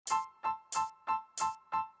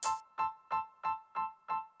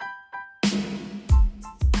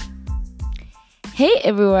Hey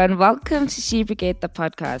everyone, welcome to She Brigade the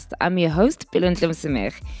podcast. I'm your host, Bilon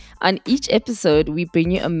Tlemsemer. On each episode, we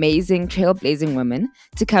bring you amazing trailblazing women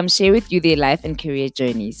to come share with you their life and career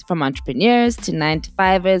journeys, from entrepreneurs to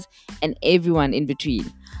 9-to-5ers and everyone in between.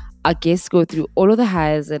 Our guests go through all of the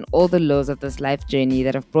highs and all the lows of this life journey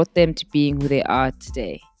that have brought them to being who they are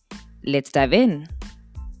today. Let's dive in.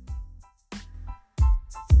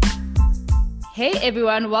 Hey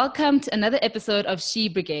everyone, welcome to another episode of She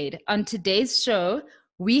Brigade. On today's show,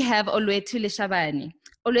 we have Olwethu Leshabane.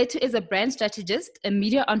 Olwethu is a brand strategist, a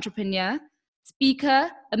media entrepreneur, speaker,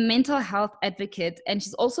 a mental health advocate, and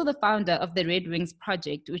she's also the founder of the Red Wings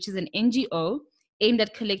Project, which is an NGO aimed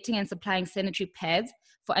at collecting and supplying sanitary pads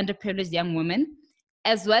for underprivileged young women,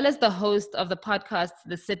 as well as the host of the podcast,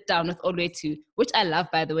 The Sit Down with Olwethu, which I love,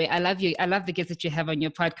 by the way. I love you. I love the guests that you have on your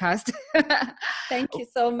podcast. Thank you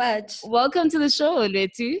so much. Welcome to the show,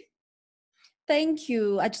 Olwethu. Thank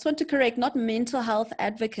you. I just want to correct, not mental health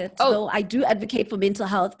advocate, though I do advocate for mental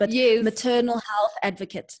health, but yes, maternal health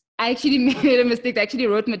advocate. I actually made a mistake. I actually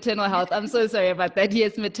wrote maternal health. I'm so sorry about that.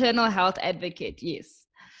 Yes, maternal health advocate. Yes.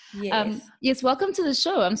 Yes, welcome to the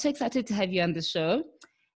show. I'm so excited to have you on the show.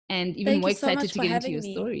 And even more excited to get into your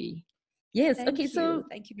story. Yes. Thank you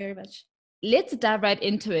very much. Let's dive right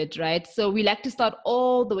into it, right? So we like to start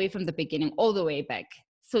all the way from the beginning, all the way back.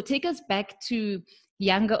 So take us back to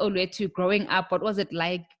younger Olwethu growing up. What was it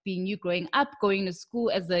like being you growing up, going to school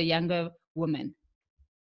as a younger woman?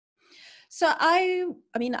 So I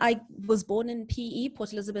was born in PE,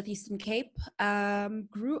 Port Elizabeth, Eastern Cape.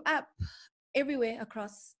 Grew up everywhere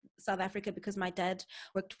across South Africa because my dad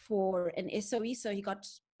worked for an SOE, so he got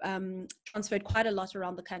transferred quite a lot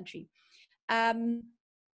around the country.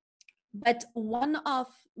 But one of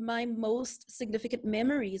my most significant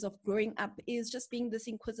memories of growing up is just being this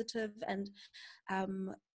inquisitive and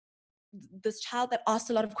this child that asked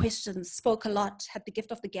a lot of questions, spoke a lot, had the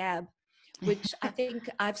gift of the gab, which I think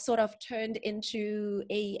I've sort of turned into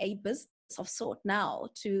a business of sort now,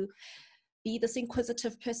 to be this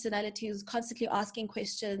inquisitive personality who's constantly asking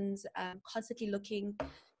questions, constantly looking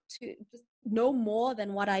to just know more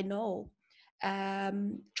than what I know.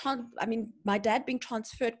 My dad being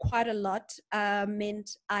transferred quite a lot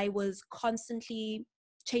meant I was constantly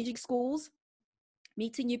changing schools,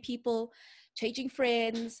 meeting new people, changing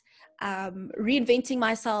friends, reinventing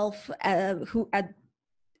myself as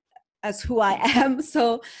who I am.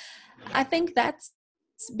 So I think that's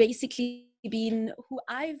basically been who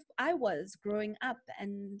I was growing up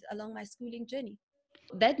and along my schooling journey.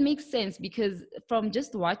 That makes sense, because from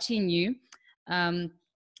just watching you,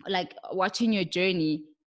 like watching your journey,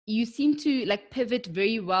 you seem to like pivot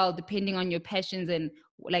very well depending on your passions, and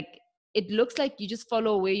like it looks like you just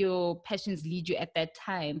follow where your passions lead you at that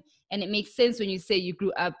time. And it makes sense when you say you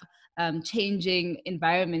grew up changing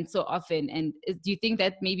environments so often. And do you think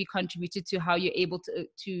that maybe contributed to how you're able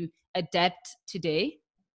to adapt today?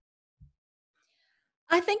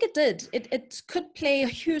 I think it did. It could play a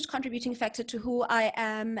huge contributing factor to who I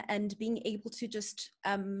am, and being able to just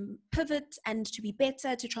pivot and to be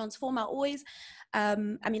better, to transform.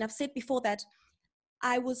 I've said before that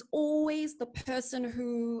I was always the person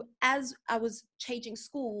who, as I was changing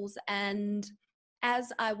schools and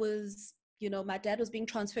as I was, my dad was being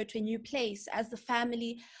transferred to a new place, as the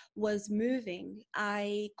family was moving,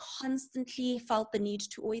 I constantly felt the need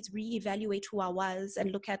to always reevaluate who I was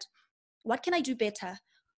and look at, what can I do better?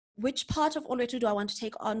 Which part of Olwethu do I want to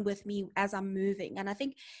take on with me as I'm moving? And I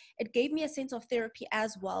think it gave me a sense of therapy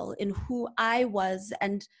as well in who I was,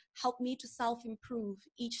 and helped me to self-improve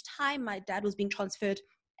each time my dad was being transferred,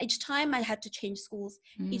 each time I had to change schools,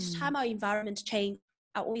 each time our environment changed.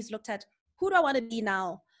 I always looked at, who do I want to be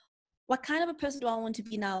now? What kind of a person do I want to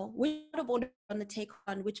be now? Which part of Olwethu do I want to take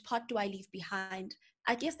on? Which part do I leave behind?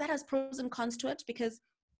 I guess that has pros and cons to it, because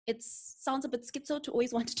it sounds a bit schizo to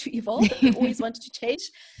always want to evolve, to always want to change,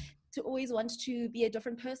 to always want to be a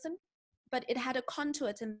different person. But it had a con to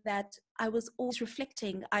it in that I was always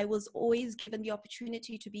reflecting. I was always given the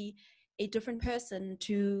opportunity to be a different person,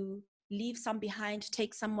 to leave some behind, to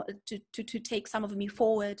take some of me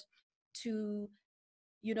forward, to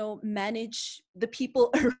manage the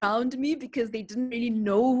people around me, because they didn't really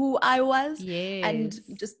know who I was. Yes. And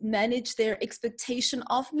just manage their expectation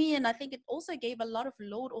of me. And I think it also gave a lot of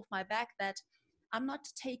load off my back, that I'm not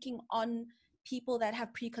taking on people that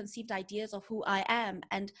have preconceived ideas of who I am,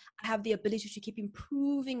 and I have the ability to keep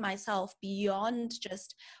improving myself beyond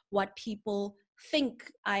just what people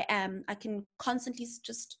think I am. I can constantly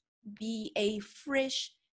just be a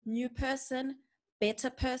fresh new person,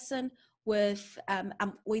 better person, with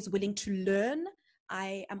I'm always willing to learn.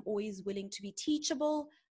 I am always willing to be teachable.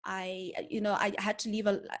 I had to leave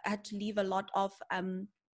a lot of,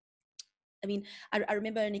 I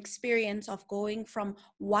remember an experience of going from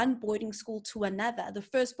one boarding school to another. The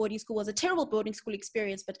first boarding school was a terrible boarding school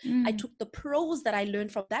experience, but I took the pros that I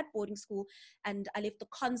learned from that boarding school and I left the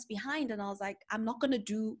cons behind. And I was like, I'm not going to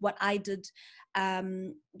do what I did.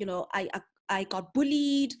 I got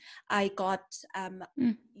bullied. I got,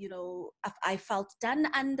 I felt done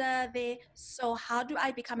under there. So how do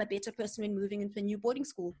I become a better person when moving into a new boarding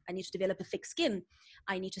school? I need to develop a thick skin.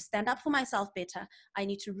 I need to stand up for myself better. I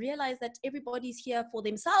need to realize that everybody's here for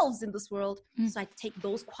themselves in this world. So I take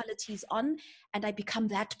those qualities on and I become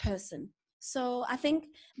that person. So I think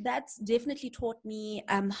that's definitely taught me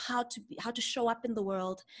how to show up in the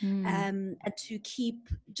world, and to keep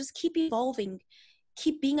evolving,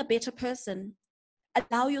 keep being a better person.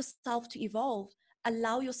 Allow yourself to evolve.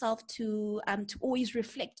 Allow yourself to always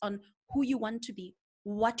reflect on who you want to be,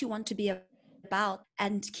 what you want to be about,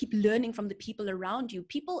 and keep learning from the people around you.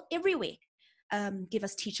 People everywhere give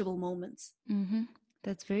us teachable moments.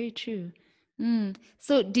 That's very true.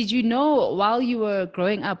 So did you know while you were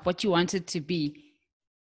growing up what you wanted to be?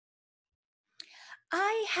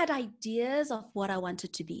 I had ideas of what I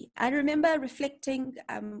wanted to be. I remember reflecting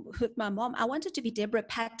with my mom. I wanted to be Deborah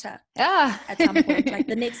Patter at some point, like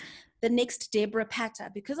the next Deborah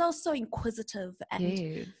Patter, because I was so inquisitive,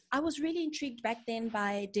 and I was really intrigued back then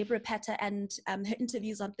by Deborah Patter and her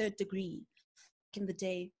interviews on Third Degree in the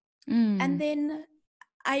day. And then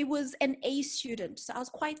I was an A student, so I was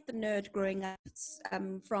quite the nerd growing up,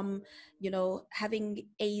 from, having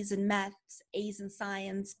A's in maths, A's in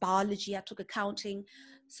science, biology. I took accounting.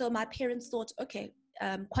 So my parents thought, okay,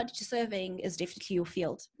 quantity surveying is definitely your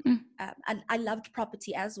field. And I loved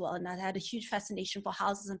property as well, and I had a huge fascination for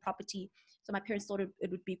houses and property. So my parents thought it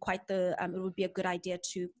would be it would be a good idea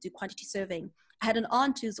to do quantity surveying. I had an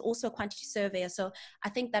aunt who's also a quantity surveyor, so I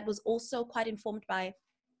think that was also quite informed by,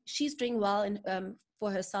 she's doing well in for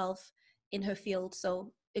herself in her field,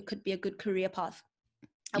 so it could be a good career path.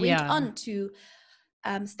 I went on to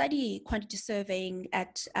study quantity surveying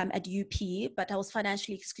at UP, but I was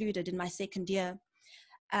financially excluded in my second year.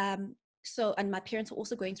 And my parents were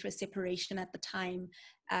also going through a separation at the time,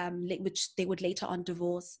 which they would later on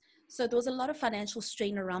divorce. So there was a lot of financial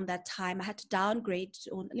strain around that time. I had to downgrade,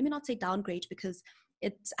 or let me not say downgrade, because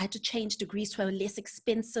I had to change degrees to a less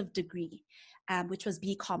expensive degree, which was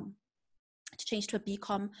BCom. To change to a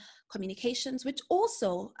BCom communications, which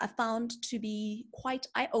also I found to be quite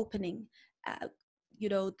eye-opening.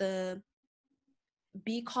 The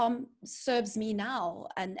BCom serves me now,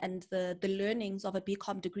 and the learnings of a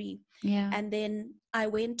BCom degree. And then I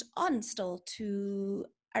went on still to,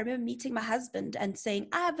 I remember meeting my husband and saying,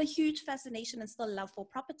 I have a huge fascination and still love for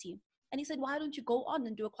property. And he said, why don't you go on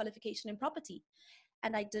and do a qualification in property?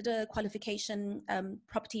 And I did a qualification,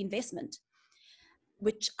 property investment,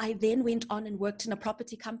 which I then went on and worked in a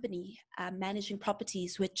property company, managing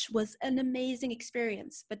properties, which was an amazing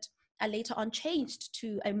experience. But I later on changed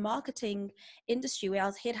to a marketing industry where I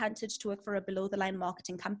was headhunted to work for a below the line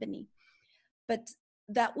marketing company. But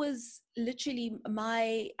that was literally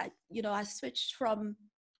I switched from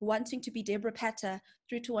wanting to be Deborah Patter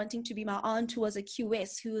through to wanting to be my aunt, who was a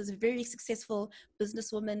QS, who was a very successful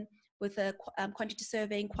businesswoman with a quantity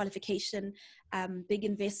surveying qualification, big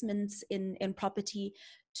investments in property,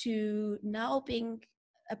 to now being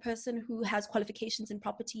a person who has qualifications in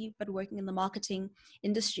property but working in the marketing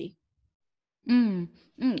industry.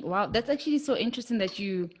 Wow, that's actually so interesting that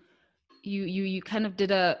you kind of did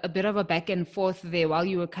a bit of a back and forth there while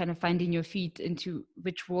you were kind of finding your feet into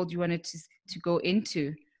which world you wanted to go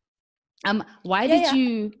into. Why did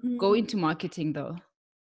you go into marketing though?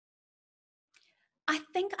 I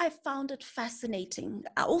think I found it fascinating.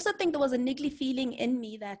 I also think there was a niggly feeling in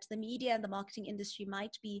me that the media and the marketing industry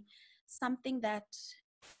might be something that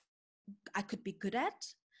I could be good at.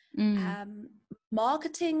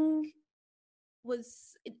 Marketing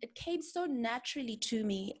it came so naturally to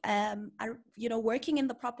me. Working in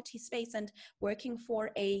the property space and working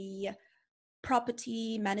for a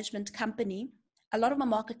property management company, a lot of my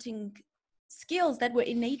marketing skills that were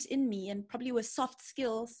innate in me and probably were soft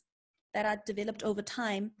skills that I'd developed over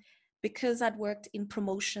time, because I'd worked in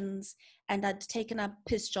promotions and I'd taken up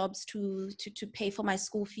piss jobs to pay for my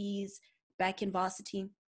school fees back in varsity.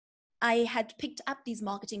 I had picked up these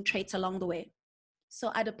marketing traits along the way.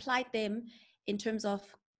 So I'd applied them in terms of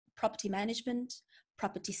property management,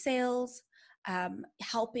 property sales,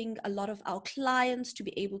 helping a lot of our clients to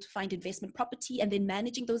be able to find investment property, and then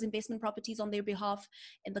managing those investment properties on their behalf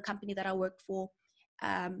in the company that I worked for.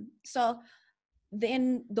 So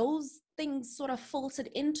then those things sort of filtered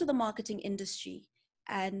into the marketing industry.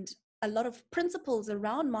 And a lot of principles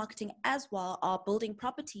around marketing as well are building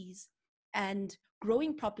properties and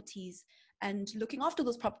growing properties and looking after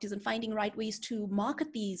those properties and finding right ways to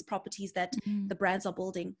market these properties that the brands are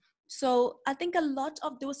building. So I think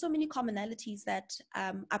there were so many commonalities that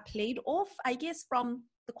I played off, I guess, from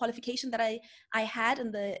the qualification that I had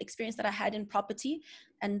and the experience that I had in property,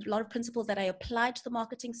 and a lot of principles that I applied to the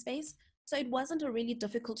marketing space. So it wasn't a really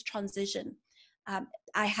difficult transition.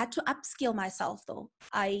 I had to upskill myself though.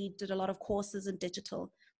 I did a lot of courses in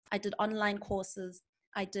digital. I did online courses.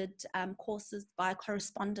 I did courses via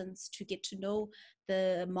correspondence to get to know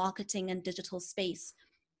the marketing and digital space.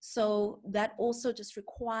 So that also just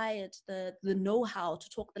required the know-how to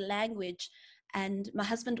talk the language. And my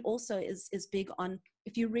husband also is big on,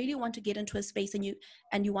 if you really want to get into a space and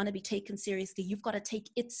you want to be taken seriously, you've got to take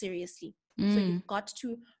it seriously. So you've got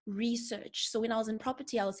to research. So when I was in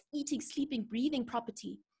property, I was eating, sleeping, breathing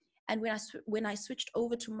property. And when I switched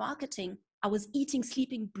over to marketing, I was eating,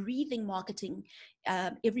 sleeping, breathing marketing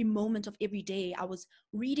every moment of every day. I was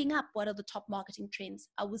reading up what are the top marketing trends.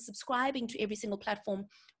 I was subscribing to every single platform.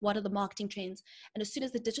 What are the marketing trends? And as soon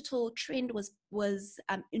as the digital trend was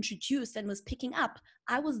introduced and was picking up,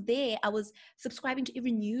 I was there. I was subscribing to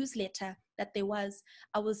every newsletter that there was.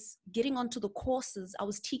 I was getting onto the courses. I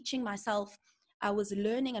was teaching myself. I was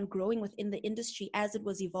learning and growing within the industry as it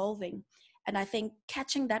was evolving. And I think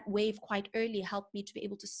catching that wave quite early helped me to be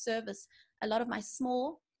able to service a lot of my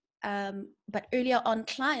small, but earlier on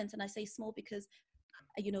clients. And I say small because,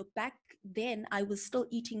 back then I was still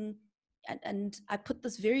eating, and I put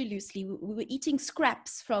this very loosely, we were eating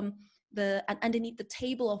scraps from underneath the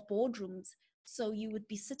table of boardrooms. So you would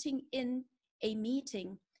be sitting in a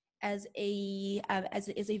meeting as a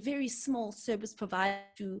very small service provider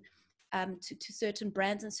to certain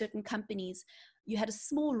brands and certain companies. You had a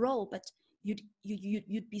small role, but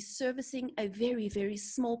you'd be servicing a very, very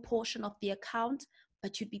small portion of the account,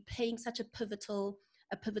 but you'd be playing such a pivotal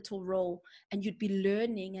role, and you'd be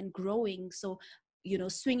learning and growing. So,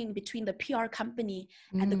 swinging between the PR company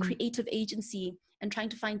and the creative agency and trying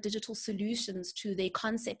to find digital solutions to their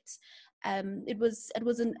concepts. It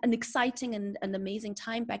was an exciting and an amazing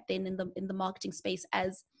time back then in the marketing space,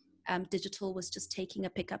 as digital was just taking a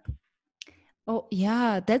pickup. Oh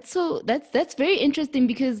yeah, that's very interesting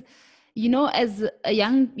because, as a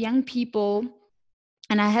young people,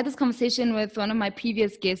 and I had this conversation with one of my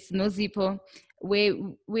previous guests, Nozipo,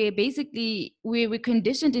 where basically we're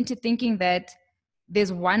conditioned into thinking that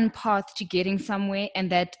there's one path to getting somewhere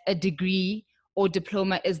and that a degree or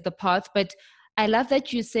diploma is the path. But I love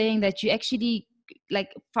that you're saying that you actually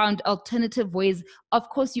found alternative ways. Of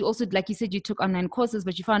course, you also, like you said, you took online courses,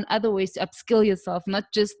 but you found other ways to upskill yourself, not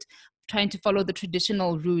just trying to follow the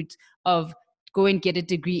traditional route of go and get a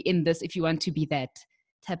degree in this if you want to be that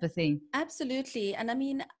type of thing. Absolutely. And I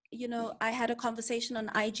mean, I had a conversation on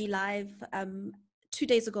IG Live 2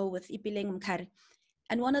 days ago with Ipileng Mkari.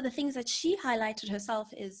 And one of the things that she highlighted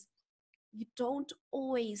herself is, you don't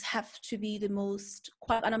always have to be the most,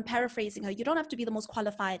 and I'm paraphrasing her, you don't have to be the most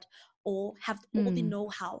qualified or have all the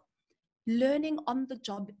know-how. Learning on the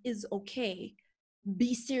job is okay.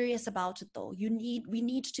 Be serious about it though. We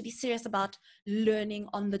need to be serious about learning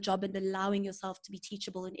on the job and allowing yourself to be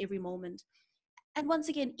teachable in every moment. And once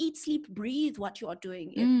again, eat, sleep, breathe what you are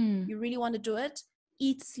doing. If you really want to do it,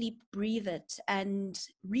 eat, sleep, breathe it, and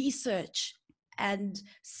research and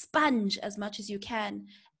sponge as much as you can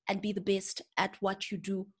and be the best at what you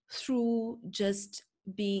do through just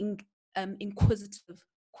being inquisitive,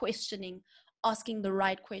 questioning, asking the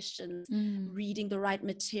right questions, reading the right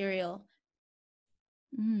material.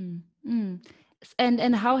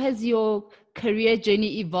 And how has your career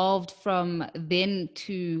journey evolved from then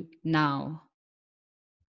to now?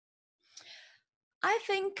 I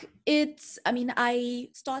think I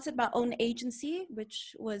started my own agency,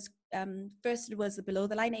 which was, first it was the Below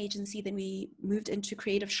the Line agency. Then we moved into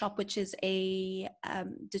Creative Shop, which is a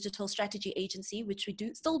digital strategy agency, which we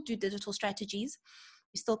still do digital strategies.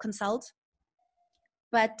 We still consult.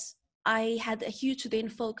 But I had a huge then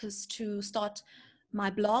focus to start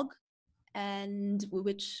my blog, and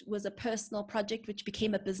which was a personal project, which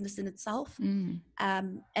became a business in itself.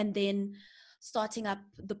 And then starting up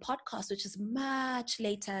the podcast, which is much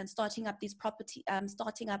later, and starting up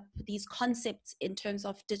these concepts in terms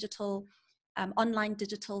of digital, online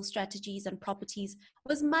digital strategies and properties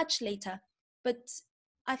was much later. But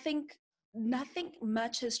I think nothing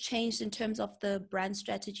much has changed in terms of the brand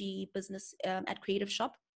strategy business at Creative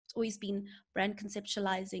Shop. It's always been brand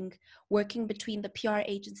conceptualizing, working between the PR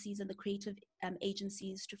agencies and the creative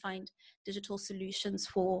agencies to find digital solutions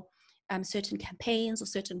for certain campaigns or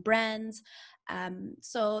certain brands.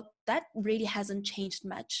 So that really hasn't changed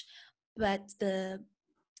much. but the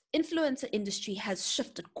influencer industry has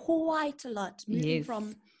shifted quite a lot, moving Yes.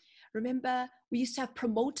 from, remember, we used to have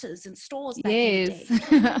promoters in stores back Yes. in the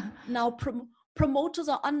day. Now promoters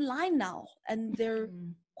are online now, and they're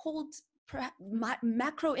called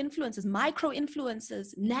macro influencers, micro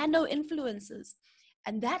influencers, nano influencers,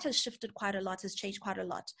 and that has shifted quite a lot, has changed quite a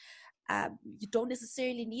lot. You don't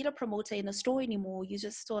necessarily need a promoter in a store anymore. You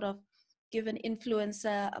just sort of give an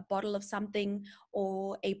influencer a bottle of something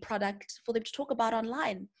or a product for them to talk about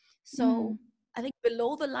online. So I think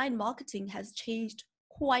below the line marketing has changed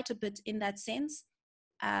quite a bit in that sense.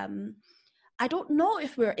 I don't know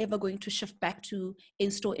if we're ever going to shift back to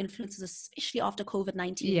in-store influencers, especially after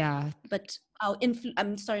COVID-19. Yeah. But our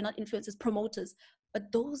I'm sorry, not influencers, promoters,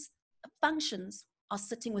 but those functions are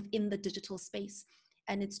sitting within the digital space.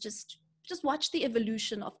 And it's just watch the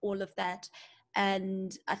evolution of all of that.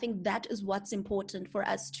 And I think that is what's important for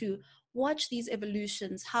us to watch these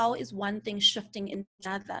evolutions. How is one thing shifting into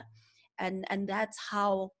another? And that's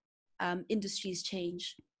how industries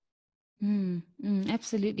change.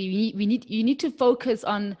 Absolutely. You need to focus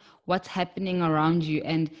on what's happening around you,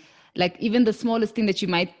 and like even the smallest thing that you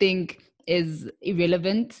might think is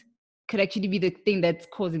irrelevant could actually be the thing that's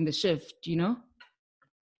causing the shift, you know?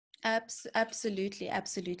 Absolutely.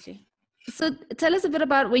 So tell us a bit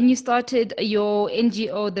about when you started your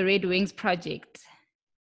NGO, the Red Wings Project,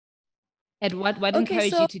 and what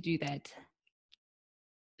encouraged you to do that?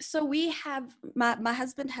 So we have, my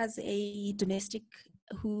husband has a domestic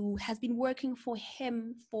who has been working for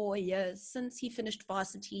him for years, since he finished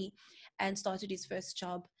varsity and started his first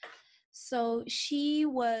job. So she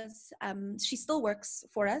still works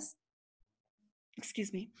for us.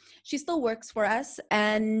 Excuse me. She still works for us.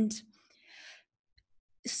 And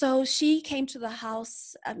so she came to the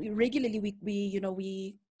house regularly.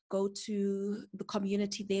 We go to the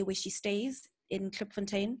community there where she stays in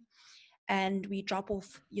Klipfontein, and we drop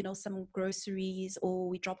off, some groceries, or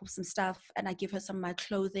we drop off some stuff, and I give her some of my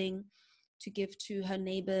clothing to give to her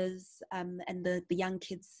neighbors, and the young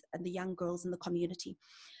kids and the young girls in the community,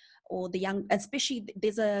 or especially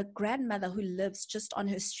there's a grandmother who lives just on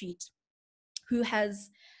her street, who has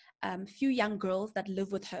a few young girls that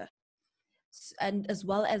live with her, and as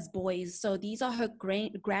well as boys. So these are her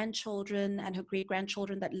grandchildren and her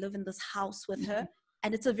great-grandchildren that live in this house with her.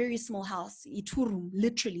 And it's a very small house,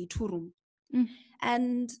 literally two-room.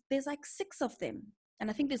 And there's like 6 of them. And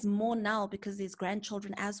I think there's more now because there's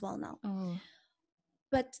grandchildren as well now.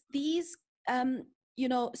 But these,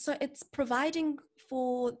 so it's providing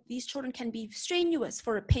for these children can be strenuous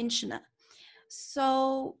for a pensioner.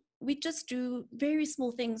 So we just do very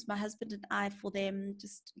small things, my husband and I, for them,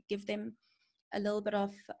 just give them a little bit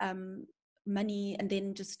of money, and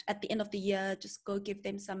then just at the end of the year, just go give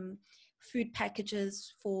them some food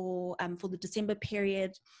packages for the December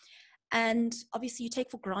period. And obviously you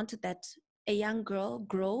take for granted that a young girl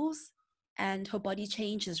grows and her body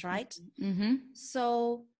changes, right?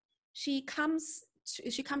 So she comes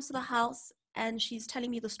to the house, and she's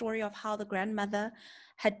telling me the story of how the grandmother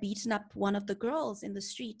had beaten up one of the girls in the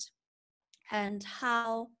street, and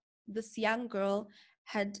how this young girl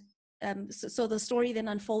had so the story then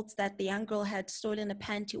unfolds that the young girl had stolen a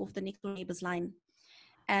panty off the next door neighbor's line,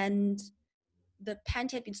 and the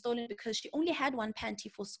panty had been stolen because she only had one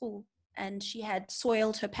panty for school, and she had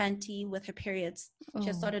soiled her panty with her periods. She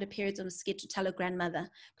had started her periods and was scared to tell her grandmother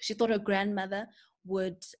because she thought her grandmother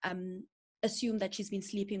would assume that she's been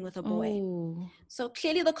sleeping with a boy. So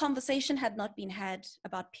clearly the conversation had not been had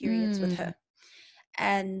about periods with her.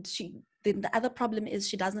 And then the other problem is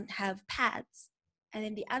she doesn't have pads. And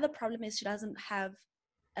then the other problem is she doesn't have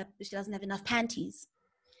enough panties.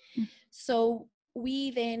 So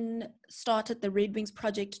we then started the Red Wings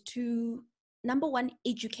Project to, number one,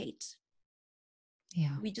 educate.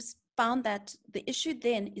 We just found that the issue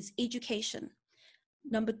then is education.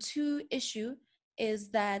 Number 2 issue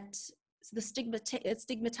is that the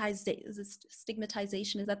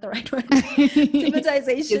stigmatization, is that the right word?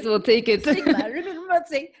 Stigmatization. Yes, we'll take it. Stigma. Let me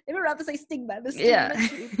rather say stigma. The stigma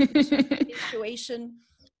situation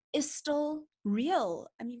is still real.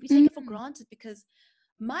 I mean, we take it for granted because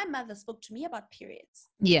my mother spoke to me about periods.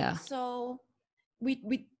 So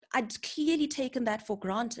I'd clearly taken that for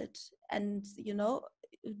granted. And,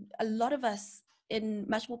 a lot of us in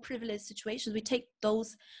much more privileged situations, we take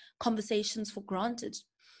those conversations for granted.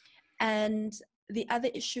 And the other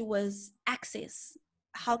issue was access.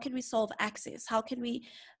 How can we solve access? How can we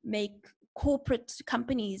make corporate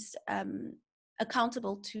companies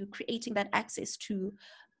accountable to creating that access to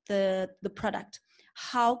the product?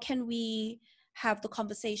 How can we have the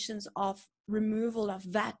conversations of removal of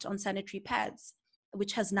VAT on sanitary pads?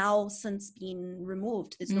 which has now since been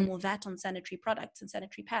removed. There's no more VAT on sanitary products and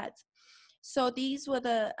sanitary pads. So these were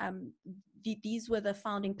the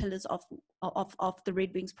founding pillars of the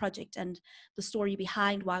Red Wings project, and the story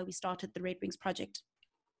behind why we started the Red Wings project.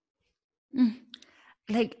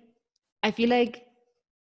 Like, I feel like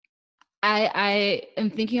I am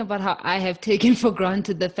thinking about how I have taken for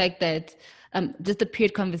granted the fact that just the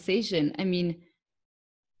period conversation. I mean,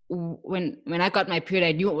 when I got my period,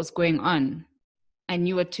 I knew what was going on. I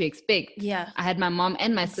knew what to expect. Yeah, I had my mom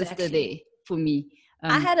and my sister there for me.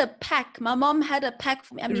 I had a pack. My mom had a pack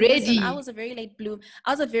for me. I mean, ready. listen, I was a very late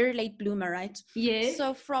bloomer, right? Yeah.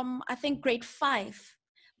 So from, I think, grade 5,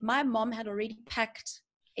 my mom had already packed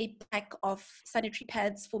a pack of sanitary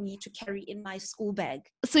pads for me to carry in my school bag.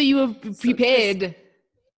 So you were prepared.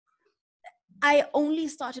 I only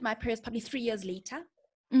started my periods probably 3 years later.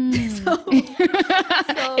 So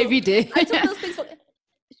every day. I took those things for,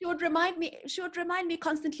 she would remind me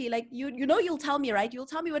constantly, like, you'll tell me, right? You'll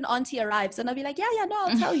tell me when auntie arrives. And I'll be like, yeah, no,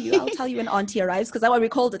 I'll tell you when auntie arrives. Because that's what we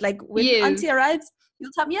called it. Like, when auntie arrives,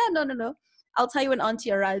 you'll tell me, yeah, no. I'll tell you when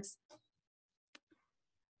auntie arrives.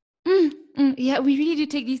 Yeah, we really do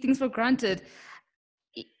take these things for granted.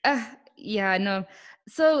 Yeah, no.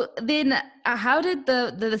 So then how did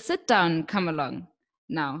the sit down come along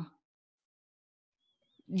now?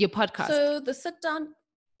 Your podcast. So the sit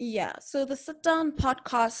down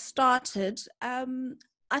podcast started.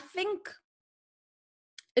 I think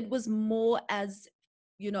it was more as,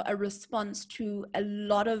 a response to a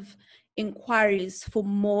lot of inquiries for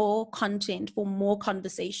more content, for more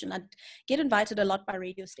conversation. I'd get invited a lot by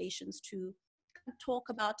radio stations to talk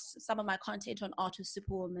about some of my content on Art of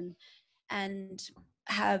Superwoman and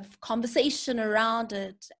have conversation around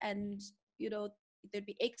it. And, there'd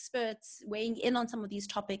be experts weighing in on some of these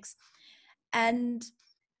topics. And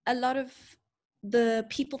a lot of the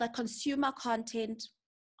people that consume our content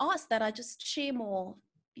ask that I just share more,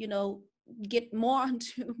 get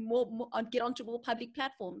onto more public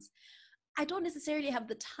platforms. I don't necessarily have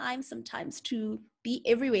the time sometimes to be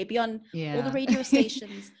everywhere, be on all the radio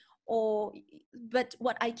stations. But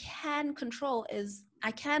what I can control is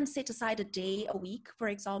I can set aside a day a week, for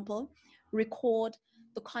example, record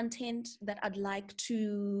the content that I'd like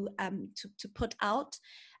to put out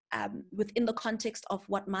within the context of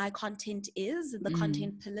what my content is and the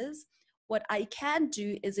content pillars. What I can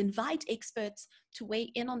do is invite experts to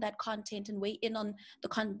weigh in on that content and weigh in on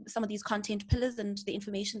some of these content pillars and the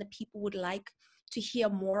information that people would like to hear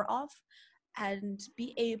more of, and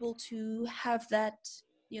be able to have that,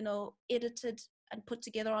 edited and put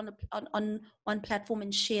together on one platform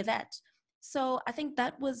and share that. So I think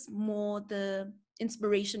that was more the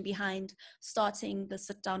inspiration behind starting the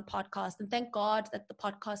Sit Down podcast. And thank God that the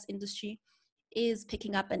podcast industry is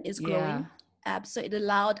picking up and is growing. So it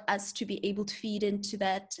allowed us to be able to feed into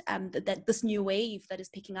that this new wave that is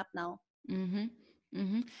picking up now.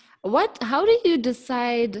 How do you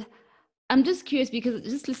decide? I'm just curious, because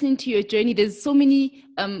just listening to your journey, there's so many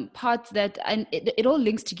parts that, and it all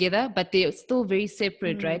links together, but they're still very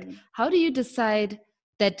separate, right? How do you decide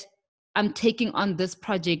that I'm taking on this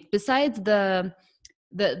project, besides the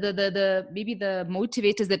maybe the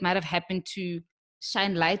motivators that might have happened to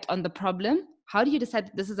shine light on the problem? How do you decide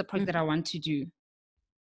that this is a project that I want to do?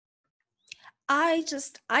 I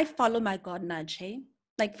follow my God nudge. Hey,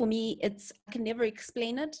 like, for me, I can never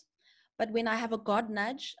explain it, but when I have a God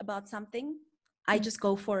nudge about something, I just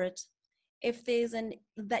go for it. If there's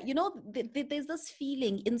there's this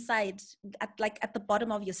feeling inside, at the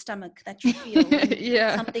bottom of your stomach, that you feel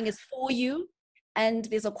something is for you, and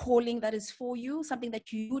there's a calling that is for you, something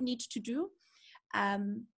that you need to do.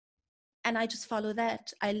 And I just follow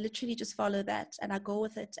that. I literally just follow that, and I go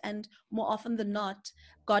with it. And more often than not,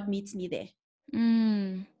 God meets me there.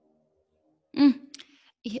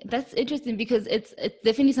 That's interesting, because it's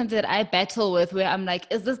definitely something that I battle with, where I'm like,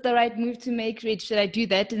 is this the right move to make? Should I do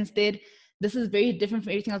that instead? This is very different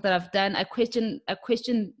from everything else that I've done. I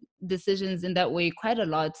question decisions in that way quite a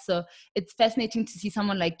lot. So it's fascinating to see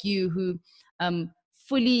someone like you who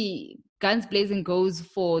fully guns blazing goes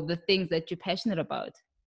for the things that you're passionate about.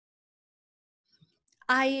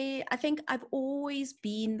 I think I've always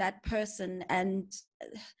been that person, and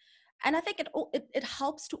I think it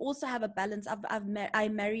helps to also have a balance. I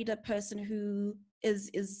married a person who is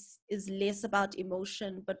less about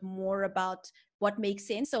emotion, but more about what makes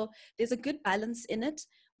sense. So there's a good balance in it,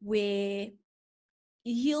 where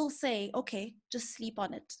he'll say, okay, just sleep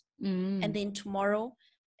on it, and then tomorrow,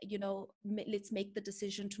 let's make the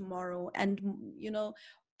decision tomorrow. And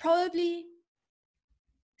probably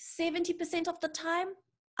 70% of the time,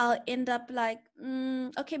 I'll end up like,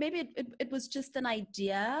 okay, maybe it was just an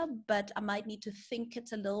idea, but I might need to think it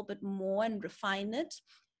a little bit more and refine it,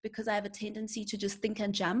 because I have a tendency to just think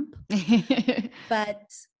and jump.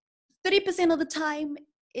 But 30% of the time,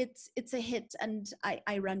 it's a hit, and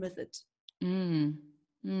I run with it.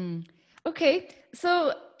 Okay,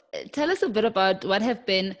 so tell us a bit about what have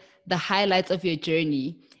been the highlights of your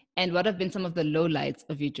journey and what have been some of the lowlights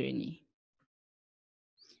of your journey.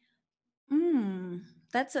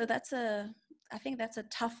 I think that's a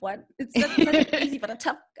tough one. It's not an easy, but a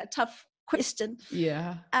tough question.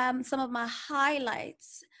 Yeah. Some of my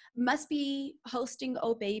highlights must be hosting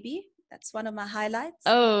Oh Baby. That's one of my highlights.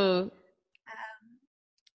 Oh.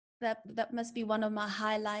 That must be one of my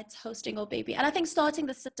highlights, hosting Oh Baby. And I think starting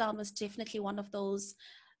the sit down was definitely one of those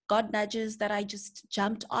God nudges that I just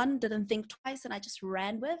jumped on, didn't think twice, and I just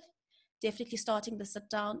ran with. Definitely starting the sit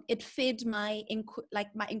down. It fed my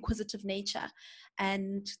inquisitive nature,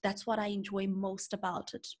 and that's what I enjoy most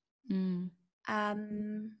about it.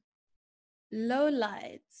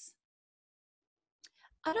 Lowlights.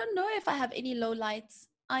 I don't know if I have any lowlights.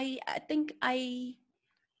 I think I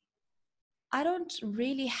don't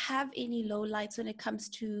really have any lowlights when it comes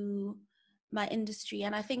to my industry.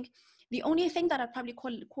 And I think the only thing that I'd probably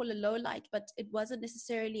call a lowlight, but it wasn't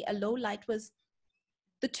necessarily a lowlight, was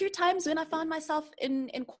the 2 times when I found myself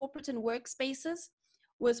in corporate and workspaces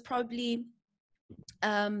was probably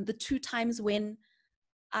the 2 times when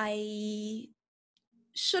I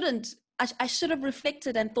should have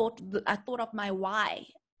reflected and thought of my why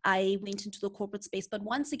I went into the corporate space. But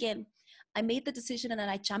once again, I made the decision and then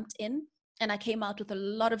I jumped in, and I came out with a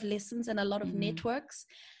lot of lessons and a lot of networks,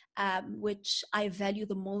 which I value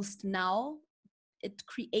the most now. It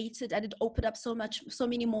created and it opened up so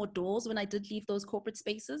many more doors when I did leave those corporate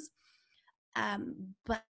spaces.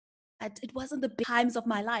 But it wasn't the big times of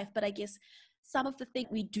my life. But I guess some of the things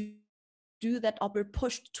we do that we're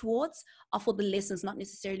pushed towards are for the lessons, not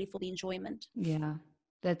necessarily for the enjoyment. Yeah,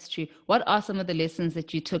 that's true. What are some of the lessons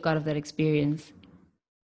that you took out of that experience?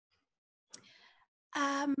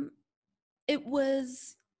 It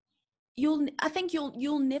was, I think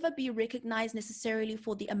you'll never be recognized necessarily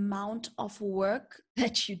for the amount of work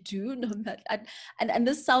that you do. No matter, and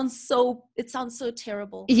this sounds so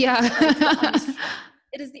terrible. Yeah.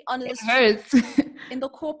 It is the honest it hurts. truth.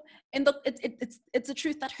 It's a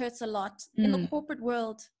truth that hurts a lot. In the corporate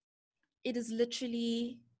world, it is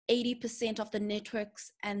literally 80% of the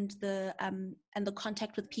networks and the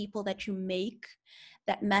contact with people that you make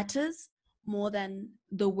that matters more than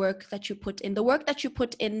the work that you put in. The work that you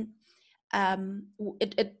put in,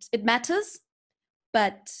 it matters,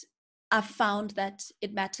 but I've found that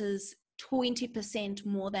it matters 20%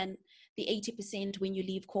 more than the 80% when you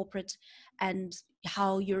leave corporate, and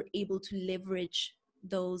how you're able to leverage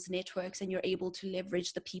those networks, and you're able to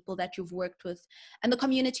leverage the people that you've worked with and the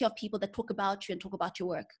community of people that talk about you and talk about your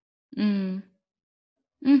work.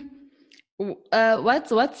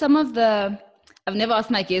 What's some of the, I've never asked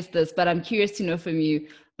my guests this, but I'm curious to know from you,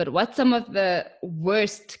 but what's some of the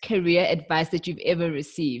worst career advice that you've ever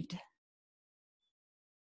received?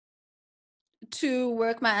 To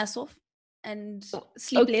work my ass off and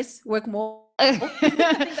sleep less, work more.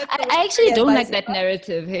 I actually don't like that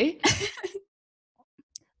narrative, hey?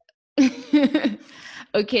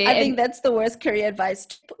 Okay. I think that's the worst career advice.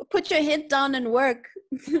 Put your head down and work.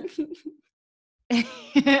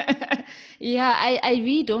 Yeah, I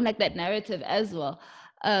really don't like that narrative as well.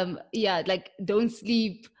 Yeah, like don't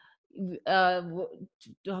sleep,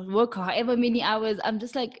 work however many hours. I'm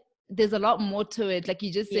just like, there's a lot more to it. Like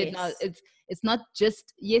you just said, now it's not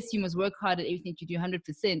just, yes, you must work hard at everything you do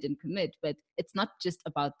 100% and commit, but it's not just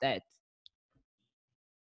about that.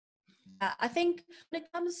 I think when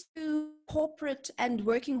it comes to corporate and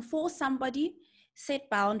working for somebody, set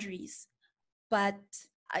boundaries. But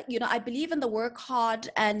I believe in the work hard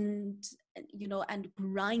and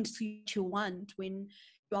grind to what you want when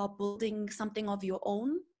you are building something of your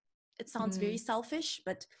own. It sounds very selfish,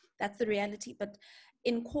 but that's the reality. But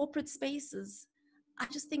in corporate spaces, I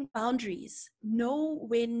just think boundaries. Know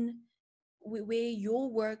where your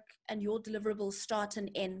work and your deliverables start and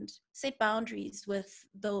end. Set boundaries with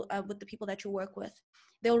the people that you work with.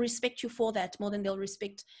 They'll respect you for that more than they'll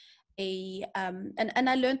respect and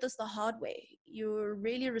I learned this the hard way. You're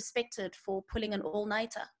really respected for pulling an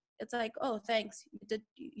all-nighter. It's like, oh, thanks,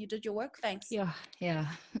 you did your work, thanks. Yeah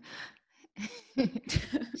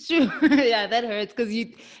Sure. Yeah, that hurts because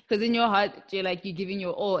in your heart you're like, you're giving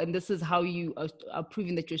your all, and this is how you are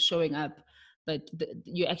proving that you're showing up. But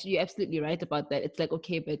you're absolutely right about that. It's like,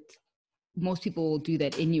 okay, but most people will do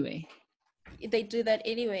that anyway. they do that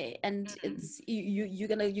anyway, and it's you're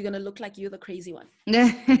gonna look like you're the crazy one.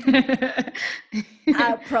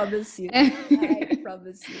 I promise you. I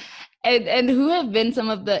promise you. And who have been some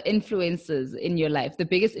of the influences in your life, the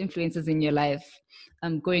biggest influences in your life,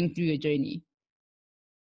 going through your journey?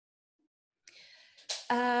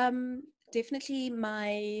 Definitely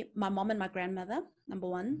my mom and my grandmother, number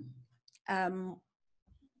one.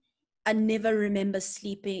 I never remember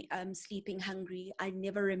sleeping hungry. I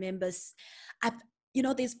never remember.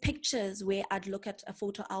 There's pictures where I'd look at a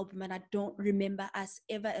photo album and I don't remember us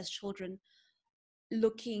ever as children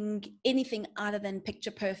looking anything other than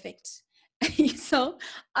picture perfect. So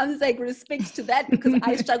I was like, respect to that, because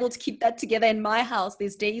I struggle to keep that together in my house.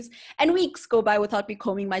 There's days and weeks go by without me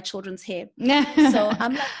combing my children's hair. So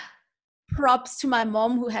I'm like, props to my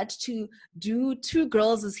mom who had to do two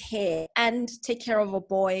girls' hair and take care of a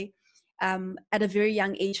boy at a very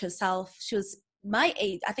young age herself. She was my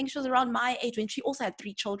age. I think she was around my age when she also had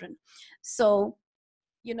 3 children. So,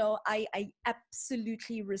 I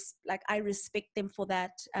absolutely I respect them for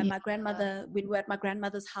that. My grandmother, when we were at my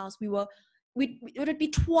grandmother's house, it would be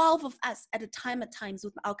 12 of us at a time at times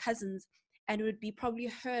with our cousins, and it would be probably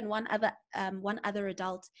her and one other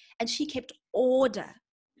adult, and she kept order.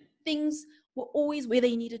 Things were always where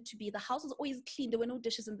they needed to be. The house was always clean. There were no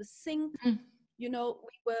dishes in the sink.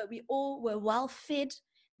 We all were well fed,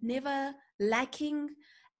 never lacking.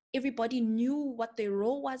 Everybody knew what their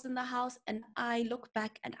role was in the house, and I look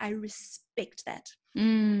back and I respect that.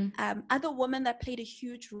 Other women that played a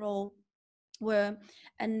huge role were,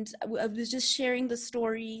 and I was just sharing the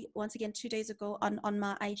story once again 2 days ago on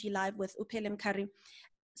my IG live with Upele Mkari.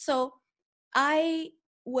 So I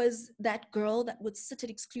was that girl that would sit at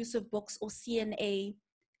Exclusive Books or CNA,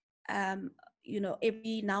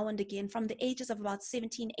 every now and again, from the ages of about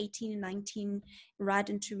 17, 18, 19, right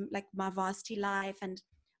into like my varsity life. And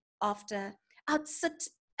after, I'd sit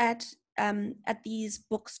at these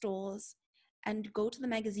bookstores and go to the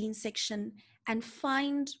magazine section and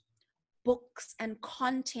find books and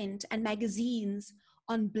content and magazines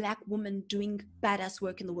on Black women doing badass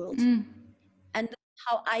work in the world. And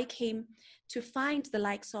how I came to find the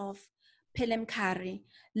likes of Pelem Kari,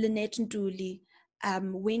 Lynette Nduli,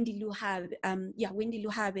 Wendy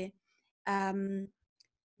Luhabe,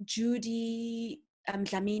 Judy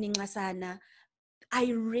Dlamini Ngasana.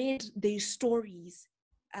 I read their stories.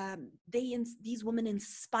 These women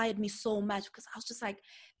inspired me so much, because I was just like,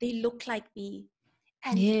 they look like me,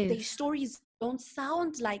 and their stories don't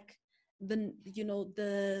sound like the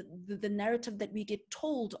narrative that we get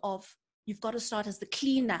told of. You've got to start as the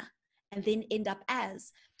cleaner and then end up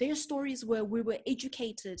as. Their stories where we were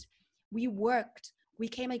educated, we worked, we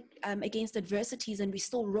came against adversities, and we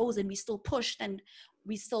still rose and we still pushed and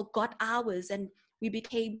we still got ours, and we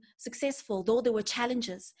became successful though there were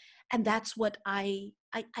challenges. And that's what I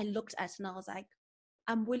looked at, and I was like,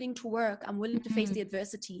 I'm willing to work, I'm willing to face the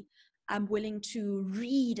adversity, I'm willing to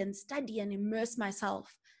read and study and immerse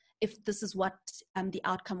myself if this is what the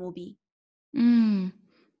outcome will be.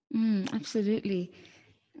 Absolutely.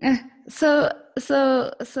 So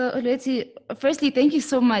Olwethu, firstly, thank you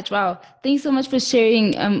so much. Wow, thank you so much for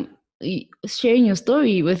sharing your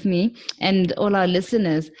story with me and all our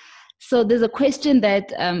listeners. So there's a question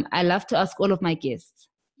that I love to ask all of my guests,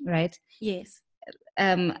 right? Yes.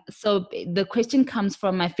 So the question comes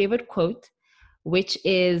from my favorite quote, which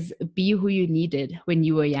is, "Be who you needed when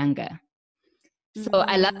you were younger." So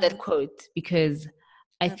I love that quote, because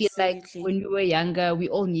I feel like when we were younger, we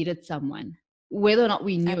all needed someone, whether or not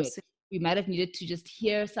we knew it. We might have needed to just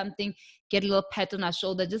hear something, get a little pat on our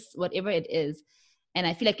shoulder, just whatever it is. And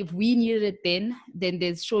I feel like if we needed it then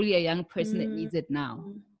there's surely a young person that needs it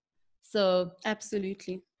now. So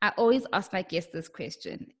absolutely, I always ask my guests this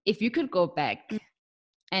question: if you could go back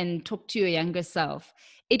and talk to your younger self,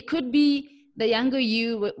 it could be the younger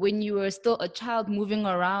you when you were still a child moving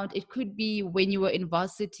around. It could be when you were in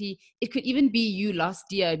varsity. It could even be you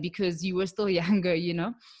last year because you were still younger,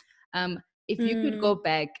 if you could go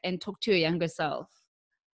back and talk to your younger self,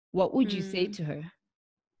 what would you say to her?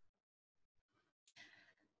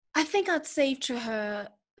 I think I'd say to her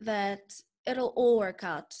that it'll all work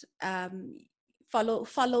out.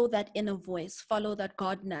 Follow that inner voice, follow that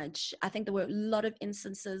God nudge. I think there were a lot of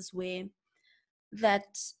instances where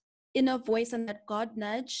that inner voice and that God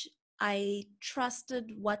nudge, I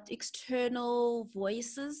trusted what external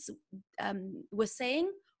voices were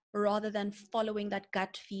saying rather than following that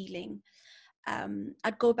gut feeling.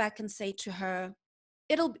 I'd go back and say to her,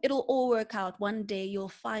 it'll all work out. One day you'll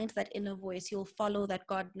find that inner voice, you'll follow that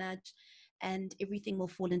God nudge, and everything will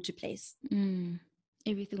fall into place.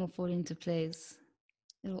 Everything will fall into place.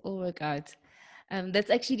 It'll all work out. That's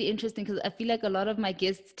actually interesting because I feel like a lot of my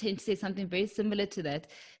guests tend to say something very similar to that.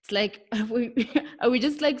 It's like, are we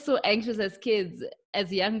just like so anxious as kids,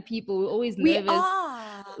 as young people? We're always We nervous.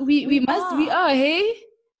 are. We are, hey?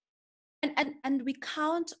 And we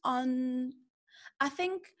count on, I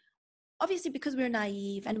think, obviously because we're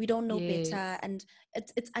naive and we don't know Yes. better, and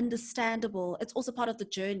it's understandable. It's also part of the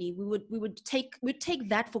journey. We'd take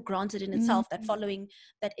that for granted in itself, that following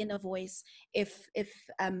that inner voice, if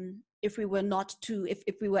we were not to,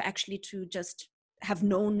 if we were actually to just have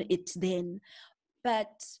known it then.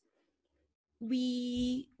 But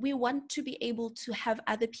we want to be able to have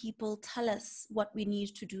other people tell us what we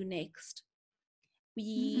need to do next.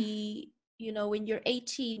 We, you know, when you're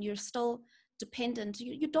 18, you're still dependent.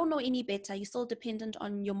 You don't know any better. You're still dependent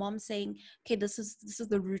on your mom saying, okay, this is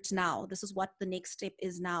the route now. This is what the next step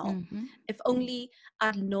is now. If only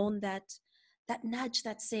I'd known that nudge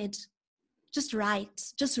that said, just write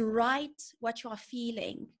what you are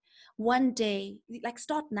feeling. One day, like,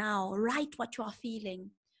 start now, write what you are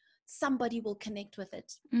feeling. Somebody will connect with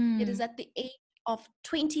it. It is at the age of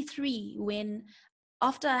 23 when,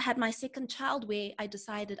 after I had my second child, where I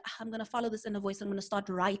decided, I'm going to follow this inner voice. I'm going to start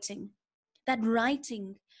writing. That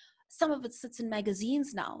writing, some of it sits in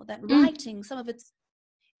magazines now. That writing, some of it's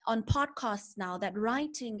on podcasts now. That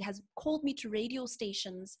writing has called me to radio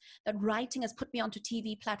stations. That writing has put me onto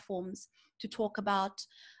TV platforms to talk about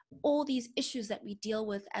all these issues that we deal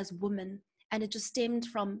with as women. And it just stemmed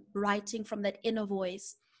from writing from that inner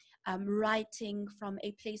voice, writing from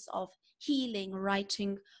a place of healing,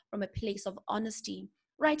 writing from a place of honesty,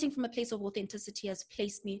 writing from a place of authenticity has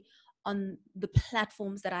placed me on the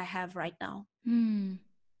platforms that I have right now.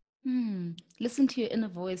 Listen to your inner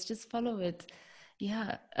voice, just follow it.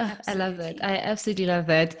 Yeah, I love that. I absolutely love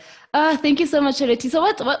that. Thank you so much, Charity. So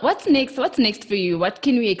what's next? What's next for you? What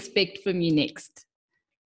can we expect from you next?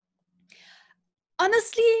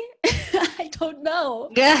 Honestly, I don't know.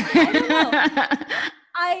 Yeah. I don't know.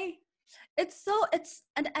 It's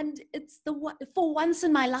for once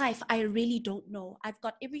in my life, I really don't know. I've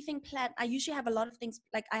got everything planned. I usually have a lot of things,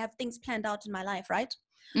 like I have things planned out in my life, right?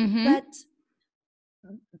 But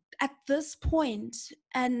at this point,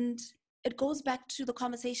 and it goes back to the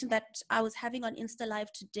conversation that I was having on Insta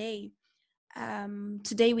Live today.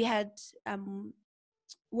 Today we had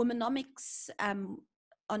Womenomics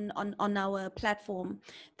on our platform.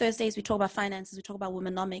 Thursdays we talk about finances, we talk about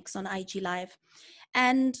Womenomics on IG Live.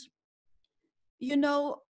 And, you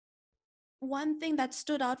know, one thing that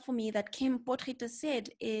stood out for me that Kim Potgieter said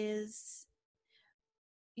is,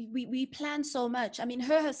 we plan so much. I mean,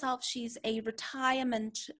 herself, she's a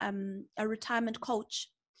retirement coach.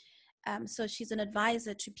 So she's an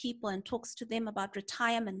advisor to people and talks to them about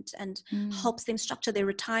retirement and helps them structure their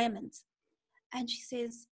retirement. And she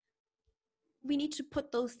says, we need to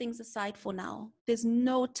put those things aside for now. There's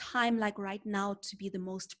no time like right now to be the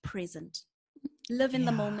most present. Live in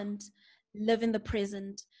the moment, live in the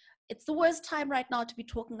present. It's the worst time right now to be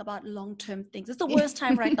talking about long-term things. It's the worst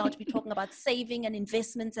time right now to be talking about saving and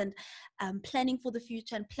investments and planning for the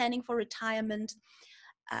future and planning for retirement.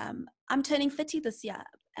 I'm turning 30 this year.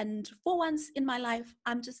 And for once in my life,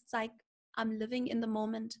 I'm just like, I'm living in the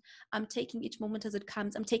moment. I'm taking each moment as it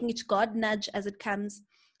comes. I'm taking each God nudge as it comes.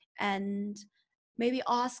 And maybe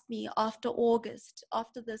ask me after August,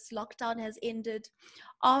 after this lockdown has ended,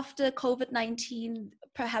 after COVID-19,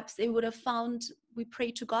 perhaps they would have found, we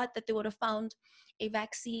pray to God that they would have found a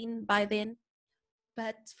vaccine by then.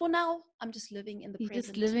 But for now, I'm just living in the present.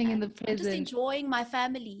 Just living in the present. I'm just enjoying my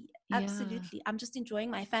family. Absolutely. Yeah. I'm just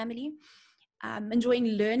enjoying my family. I'm enjoying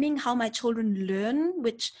learning how my children learn,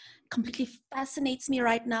 which completely fascinates me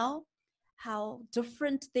right now, how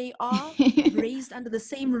different they are, raised under the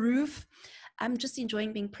same roof. I'm just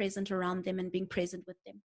enjoying being present around them and being present with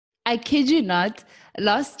them. I kid you not.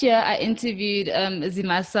 Last year, I interviewed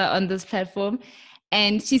Zimasa on this platform,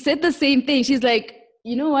 and she said the same thing. She's like,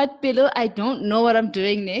 you know what, Pelo, I don't know what I'm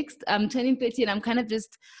doing next. I'm turning 30 and I'm kind of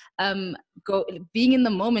just being in the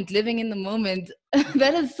moment, living in the moment.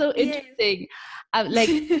 That is so interesting. Like,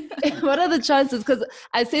 what are the chances? Because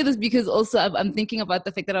I say this because also I'm thinking about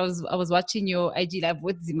the fact that I was watching your IG Live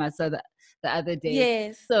with Zimasa the other day.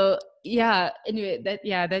 Yes. So yeah. Anyway, that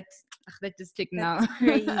just clicked now. That's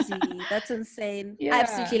crazy. That's insane. Yeah. I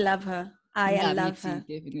absolutely love her. I love her.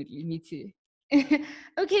 Definitely, me too.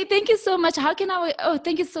 Okay, thank you so much.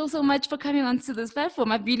 Thank you so much for coming onto this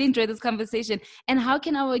platform. I've really enjoyed this conversation. And how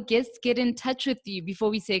can our guests get in touch with you before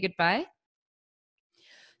we say goodbye?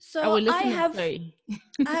 So I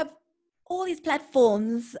have all these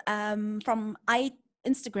platforms from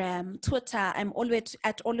Instagram, Twitter. I'm always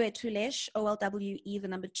at Olwe Tulesh, OLWE, the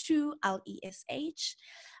number 2, LESH.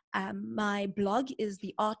 My blog is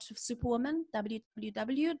The Art of Superwoman,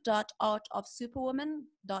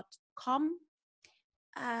 www.artofsuperwoman.com.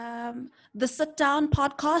 The Sit Down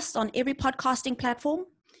podcast on every podcasting platform.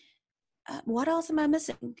 What else am I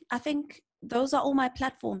missing? I think those are all my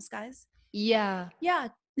platforms, guys. Yeah. Yeah.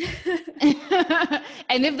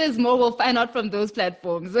 And if there's more, we'll find out from those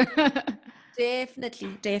platforms.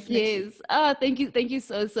 Definitely. Yes. Oh, thank you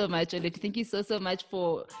so much, Olwethu. Thank you so much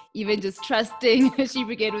for even just trusting She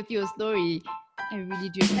Brigade with your story. I really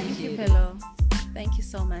do appreciate it. Thank you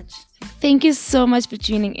so much. Thank you so much for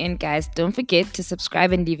tuning in, guys. Don't forget to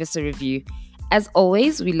subscribe and leave us a review. As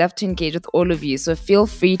always, we love to engage with all of you, so feel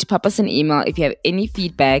free to pop us an email if you have any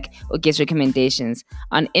feedback or guest recommendations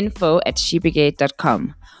on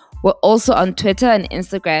info@shebrigade.com. We're also on Twitter and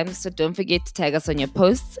Instagram, so don't forget to tag us on your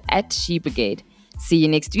posts @SheBrigade. See you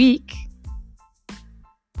next week.